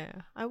 Yeah,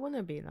 I want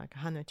to be like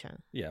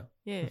Hana-chan. Yeah.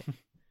 Yeah.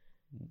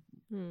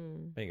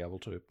 Being able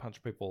to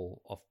punch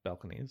people off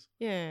balconies.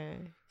 Yeah,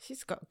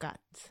 she's got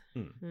guts.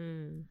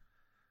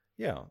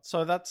 Yeah,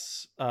 so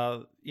that's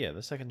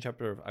the second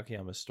chapter of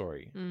Akiyama's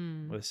story.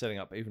 We're setting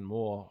up even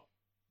more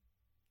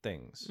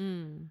things.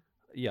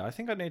 Yeah, I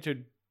think I need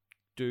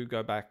to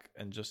go back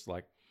and just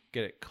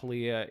get it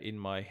clear in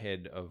my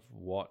head of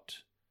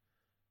what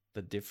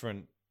the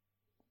different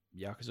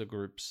Yakuza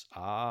groups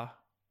are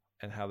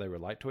and how they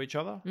relate to each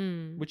other,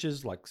 which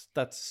is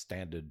that's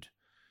standard,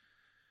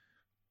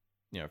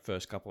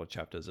 first couple of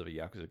chapters of a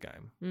Yakuza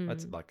game.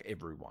 That's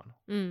everyone.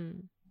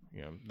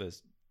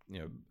 There's,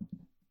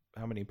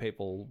 how many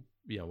people,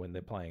 when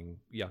they're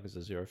playing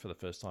Yakuza 0 for the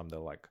first time, they're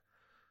like,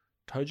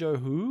 Tojo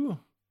who?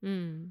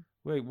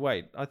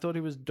 Wait, I thought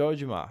he was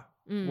Dojima.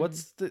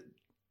 What's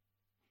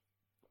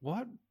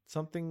what?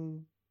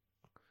 Something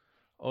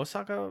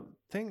Osaka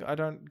thing? I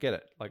don't get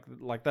it.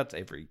 Like that's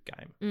every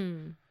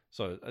game.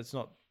 So it's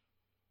not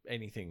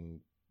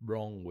anything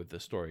wrong with the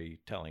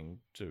storytelling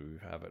to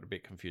have it a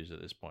bit confused at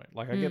this point.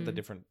 I get the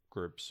different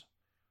groups.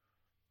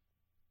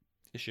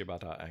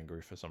 Shibata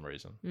angry for some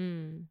reason.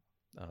 And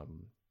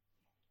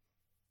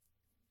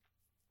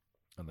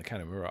the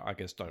Kanemura, I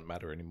guess, don't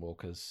matter anymore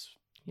because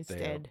he's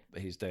dead.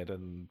 He's dead,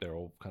 and they're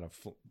all kind of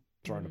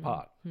thrown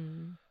apart.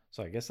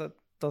 So I guess that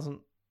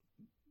doesn't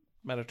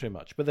matter too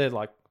much. But they're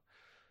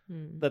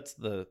that's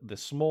the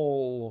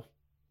small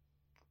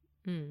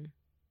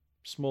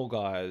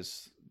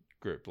guys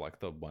group, like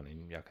the one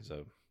in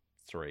Yakuza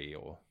 3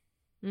 or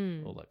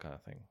all that kind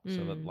of thing. Mm.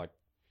 So that, like,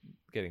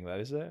 getting that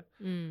is there.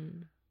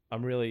 Mm.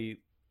 I'm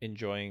really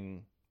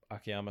enjoying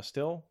Akiyama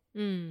still.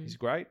 Mm. He's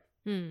great.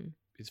 Mm.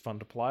 He's fun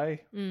to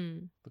play.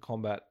 Mm. The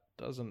combat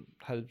has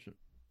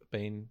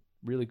been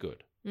really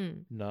good.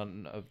 Mm.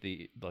 None of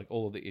the, like,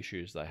 all of the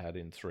issues they had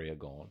in 3 are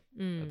gone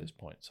at this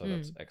point. So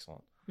that's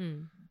excellent.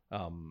 Mm.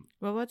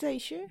 What was the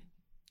issue?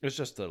 It's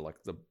just the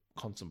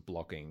constant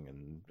blocking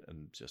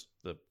and just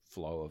the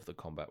flow of the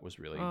combat was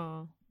really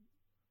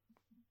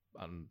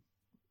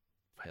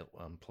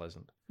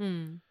unpleasant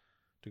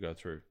to go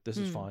through. This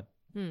is fine.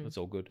 It's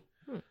all good.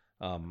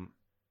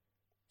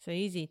 So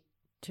easy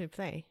to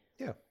play.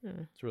 Yeah,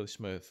 it's really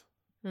smooth.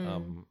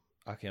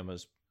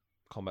 Akiyama's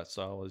combat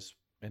style is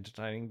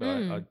entertaining, but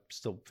I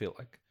still feel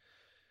like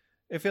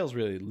it feels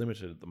really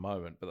limited at the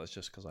moment, but that's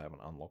just because I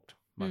haven't unlocked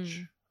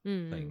much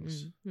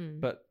things.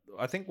 But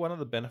I think one of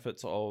the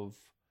benefits of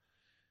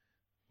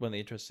one of the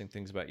interesting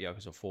things about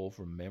Yakuza 4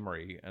 from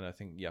memory, and I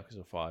think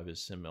Yakuza 5 is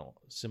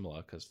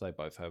similar because they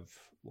both have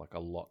like a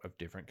lot of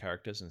different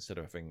characters instead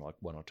of having like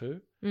one or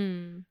two,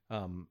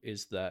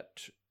 is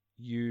that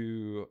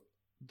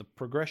the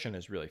progression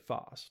is really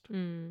fast.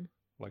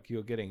 Like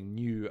you're getting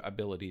new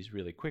abilities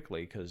really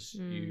quickly because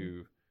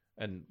there's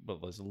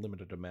a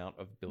limited amount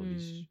of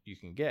abilities you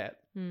can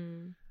get,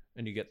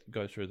 and you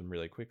go through them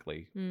really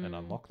quickly and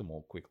unlock them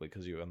all quickly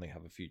because you only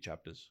have a few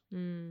chapters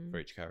for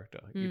each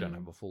character. You don't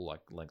have a full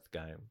like length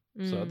game.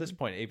 So at this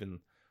point, even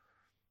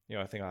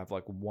I think I have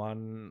like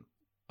one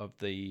of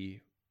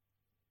the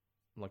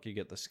you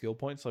get the skill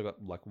points. So I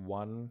got like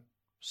one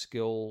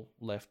skill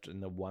left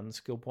in the one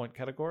skill point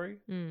category.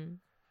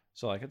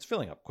 So like it's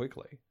filling up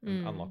quickly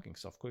and unlocking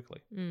stuff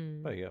quickly.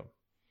 But yeah,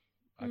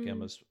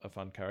 Akiyama's a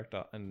fun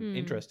character and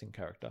interesting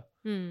character.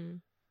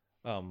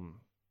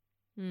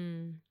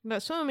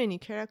 But so many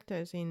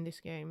characters in this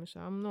game, so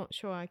I'm not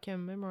sure I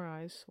can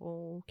memorize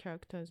all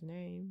characters'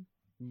 name.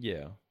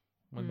 Yeah,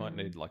 we might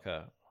need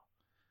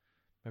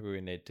maybe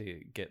we need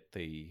to get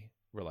the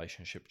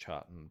relationship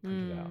chart and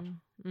print it out.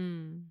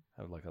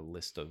 Have like a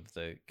list of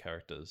the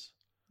characters.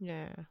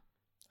 Yeah,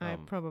 I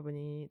probably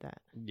need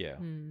that. Yeah,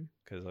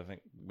 because I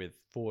think with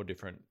 4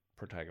 different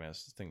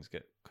protagonists, things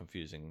get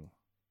confusing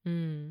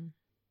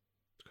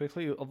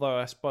quickly. Although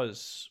I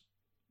suppose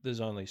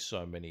there's only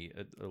so many,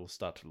 it'll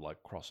start to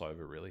like cross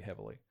over really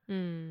heavily.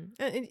 And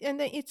then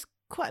it's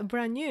quite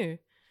brand new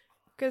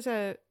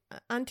because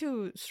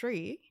until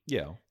 3,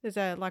 there's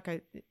the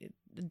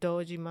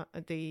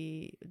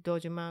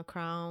Dojima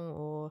crown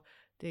or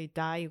the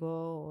Daigo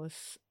or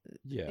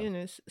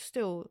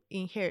still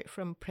inherit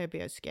from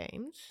previous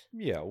games.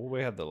 Yeah, well,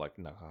 we had the like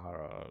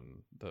Nakahara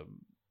and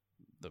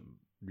the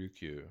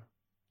Ryukyu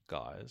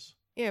guys.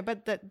 Yeah,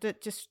 but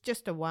that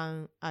just the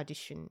one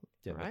addition.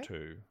 Yeah, right? The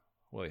 2.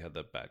 Well, you had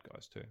the bad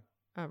guys too.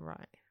 Oh,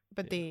 right.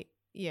 But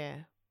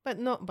but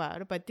not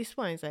bad. But this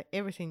one is like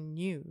everything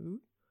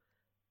new.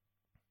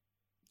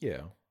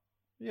 Yeah.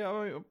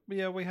 Yeah,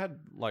 we had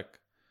like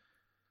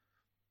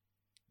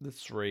the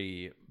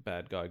 3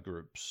 bad guy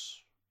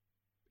groups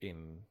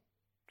in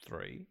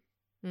 3.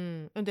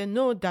 And then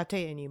no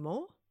Date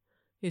anymore.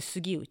 It's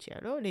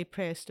Sugiuchi,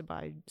 replaced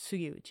by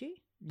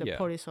Sugiuchi, the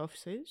police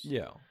officers.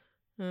 Yeah.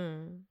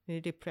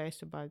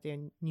 Replaced by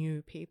the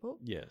new people.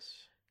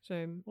 Yes.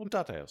 So, well,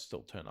 Date will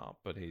still turn up,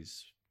 but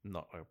he's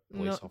not a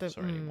police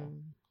officer anymore.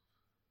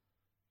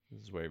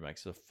 This is where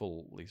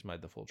he's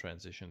made the full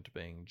transition to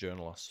being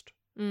journalist.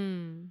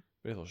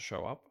 But he'll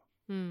show up.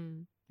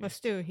 But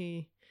still,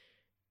 he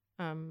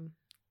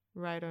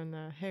ride on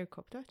a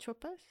helicopter,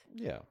 choppers.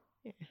 Yeah.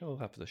 He'll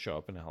have to show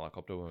up in a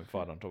helicopter when we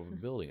fight on top of a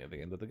building at the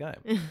end of the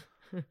game.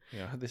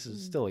 This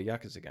is still a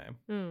Yakuza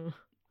game.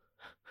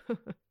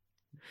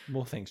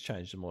 More things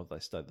change, the more they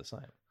stay the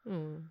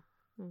same.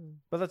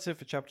 But that's it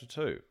for chapter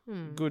 2.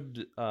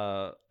 Good.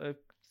 It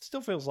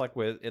still feels like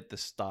we're at the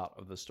start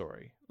of the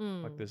story.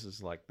 Like this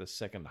is like the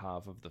second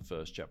half of the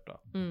first chapter.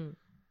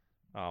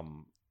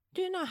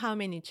 Do you know how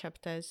many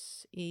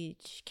chapters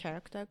each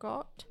character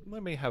got?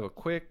 Let me have a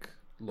quick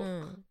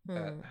look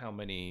at how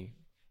many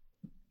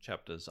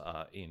chapters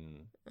are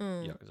in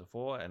Yakuza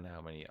 4 and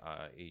how many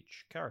are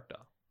each character.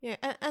 Yeah,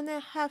 and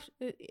then have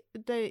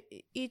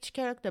each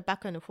character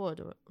back and forth,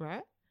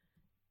 right?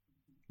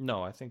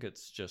 No, I think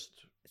it's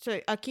just...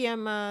 So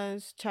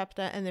Akiyama's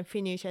chapter and then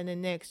finish and the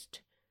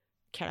next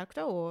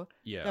character, or...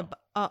 Yeah.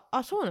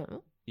 So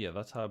no? Yeah,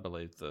 that's how I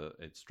believe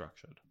it's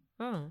structured.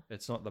 Oh.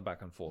 It's not the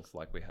back and forth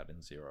like we had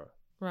in 0.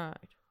 Right.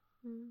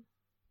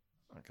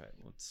 Okay,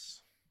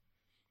 let's...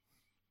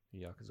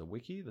 Yakuza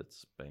Wiki,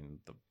 that's been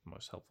the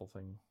most helpful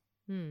thing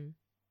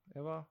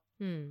ever.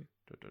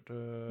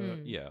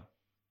 Yeah.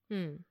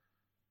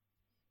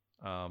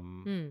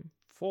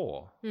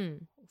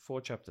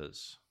 4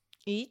 chapters.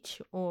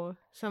 Each or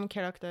some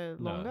character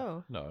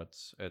longer? No,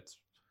 it's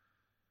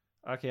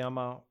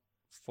Akiyama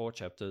 4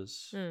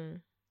 chapters.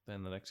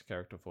 Then the next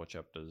character 4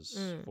 chapters,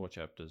 4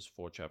 chapters,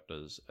 4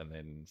 chapters, and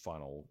then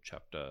final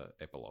chapter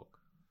epilogue.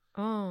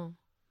 Oh.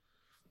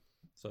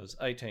 So it's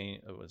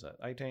 18. Was that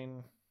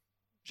 18?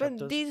 chapters.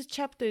 But these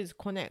chapters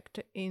connect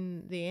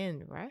in the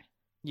end, right?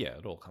 Yeah,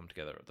 it all come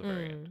together at the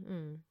very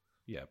end.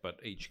 Yeah, but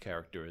each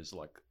character is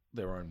like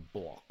their own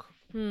block.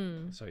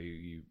 So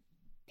you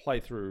play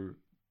through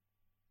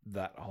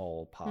that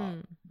whole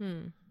part.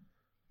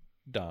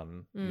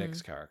 Done.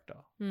 Next character.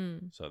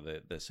 So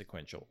they're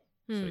sequential.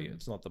 So yeah,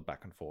 it's not the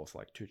back and forth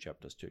like two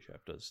chapters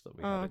that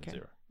we had in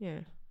Zero.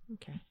 Yeah.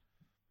 Okay.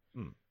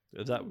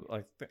 Is that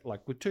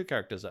like with 2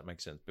 characters that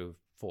makes sense, but with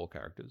 4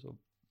 characters or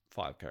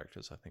 5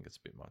 characters, I think it's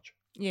a bit much.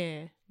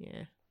 Yeah.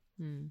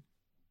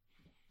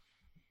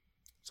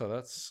 So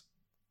that's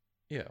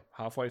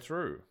halfway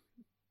through.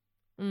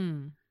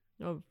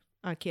 Of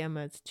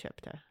Akiyama's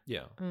chapter.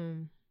 Yeah.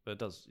 But it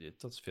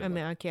does feel. I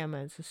mean,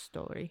 Akiyama's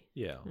story.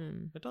 Yeah.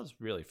 It does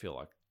really feel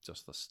like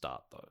just the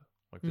start though.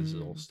 Like this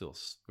is all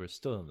we're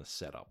still in the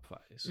setup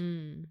phase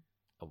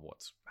of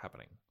what's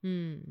happening.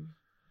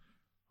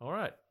 All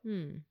right.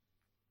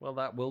 Well,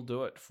 that will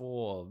do it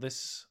for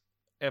this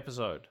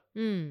episode.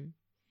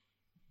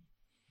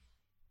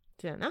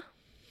 そうやな。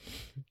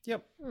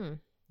 Yep.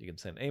 You can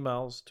send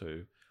emails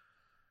to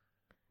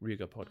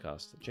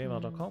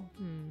ryugapodcast@gmail.com.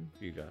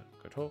 Ryuga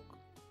Go Talk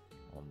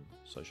on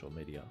social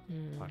media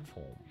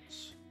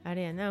platforms. あ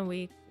れやな、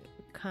we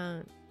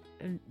can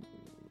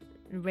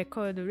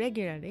record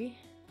regularly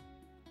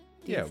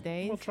these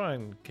days. We'll try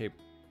and keep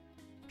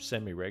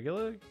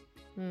semi-regular.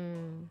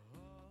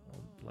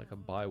 Like a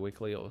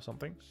bi-weekly or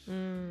something.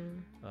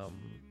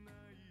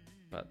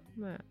 But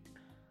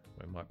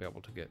we might be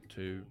able to get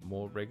to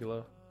more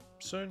regular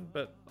soon,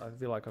 but I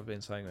feel like I've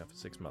been saying that for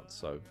 6 months,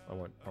 so I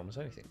won't promise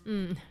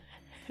anything.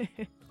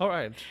 All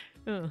right.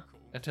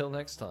 Until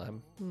next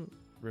time,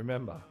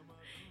 remember,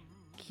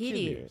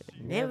 Kiryu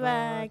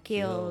never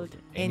killed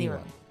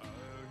anyone.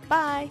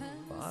 Bye.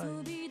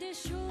 Bye.